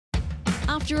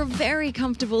After a very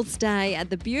comfortable stay at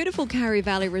the beautiful Kurri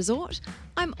Valley Resort,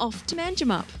 I'm off to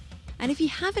Manjimup. And if you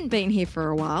haven't been here for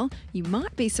a while, you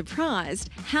might be surprised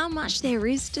how much there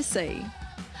is to see.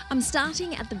 I'm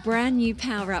starting at the brand new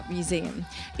Power Up Museum.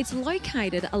 It's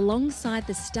located alongside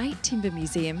the State Timber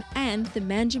Museum and the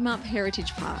Manjimup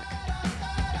Heritage Park.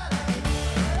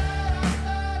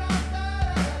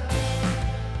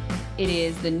 It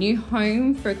is the new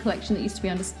home for a collection that used to be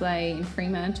on display in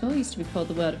Fremantle. It used to be called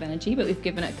the World of Energy, but we've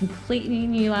given it a completely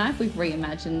new life. We've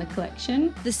reimagined the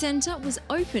collection. The centre was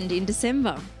opened in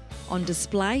December. On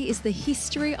display is the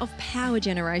history of power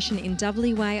generation in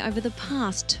WA over the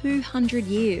past 200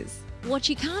 years. What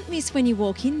you can't miss when you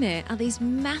walk in there are these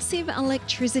massive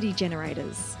electricity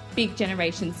generators. Big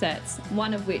generation sets,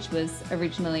 one of which was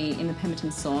originally in the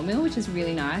Pemberton sawmill, which is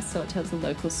really nice, so it tells a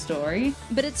local story.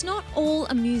 But it's not all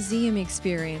a museum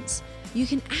experience. You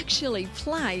can actually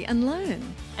play and learn.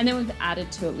 And then we've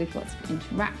added to it with lots of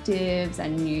interactives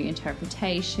and new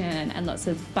interpretation and lots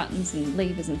of buttons and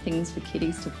levers and things for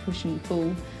kiddies to push and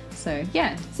pull. So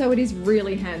yeah. So it is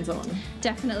really hands-on.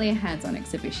 Definitely a hands-on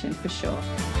exhibition for sure.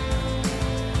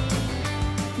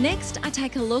 Next, I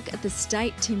take a look at the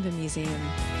State Timber Museum.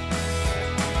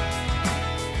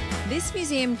 This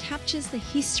museum captures the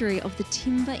history of the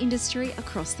timber industry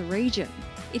across the region.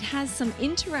 It has some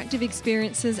interactive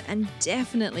experiences and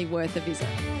definitely worth a visit.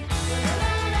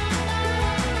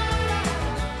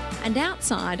 And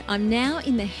outside, I'm now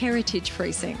in the Heritage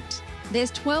Precinct.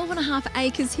 There's 12.5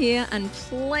 acres here and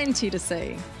plenty to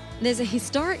see. There's a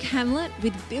historic hamlet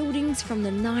with buildings from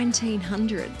the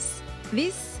 1900s.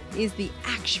 This is the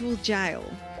actual jail.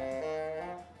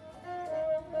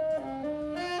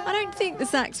 I don't think the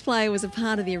sax player was a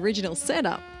part of the original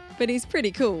setup, but he's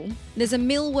pretty cool. There's a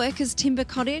mill workers' timber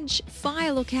cottage,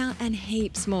 fire lookout and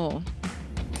heaps more.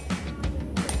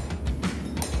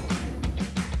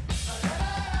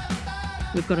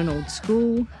 We've got an old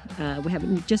school. We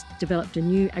have just developed a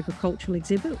new agricultural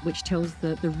exhibit which tells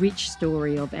the rich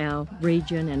story of our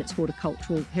region and its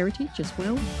horticultural heritage as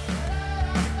well.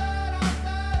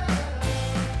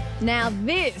 Now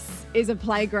this is a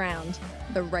playground.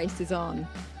 The race is on.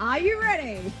 Are you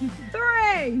ready?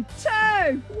 3, 2,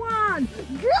 1,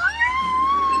 go!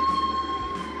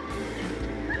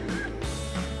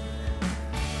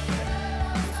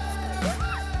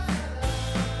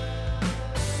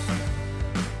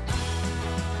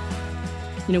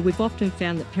 You know, we've often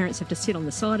found that parents have to sit on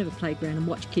the side of a playground and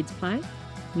watch kids play.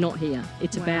 Not here.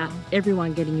 It's about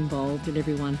everyone getting involved and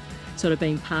everyone sort of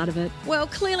being part of it. Well,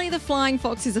 clearly the Flying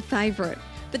Fox is a favourite.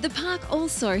 But the park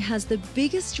also has the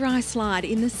biggest dry slide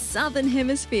in the southern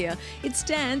hemisphere. It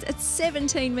stands at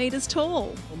 17 metres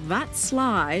tall. That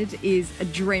slide is a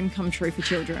dream come true for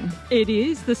children. It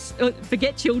is.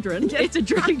 Forget children. It's a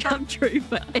dream come true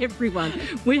for everyone.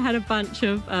 We had a bunch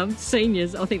of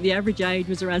seniors. I think the average age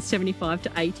was around 75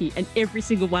 to 80, and every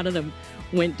single one of them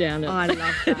went down it. I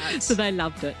love that. So they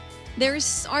loved it. There is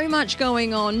so much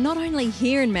going on, not only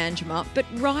here in Manjimup, but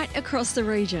right across the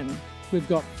region. We've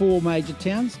got 4 major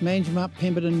towns, Manjimup,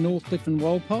 Pemberton, Northcliffe and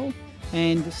Walpole,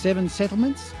 and 7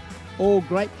 settlements. All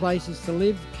great places to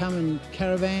live. Come and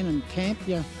caravan and camp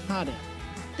your heart out.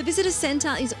 The Visitor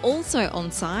Centre is also on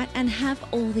site and have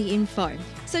all the info.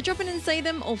 So drop in and see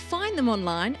them or find them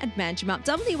online at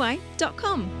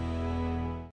manjimupwa.com.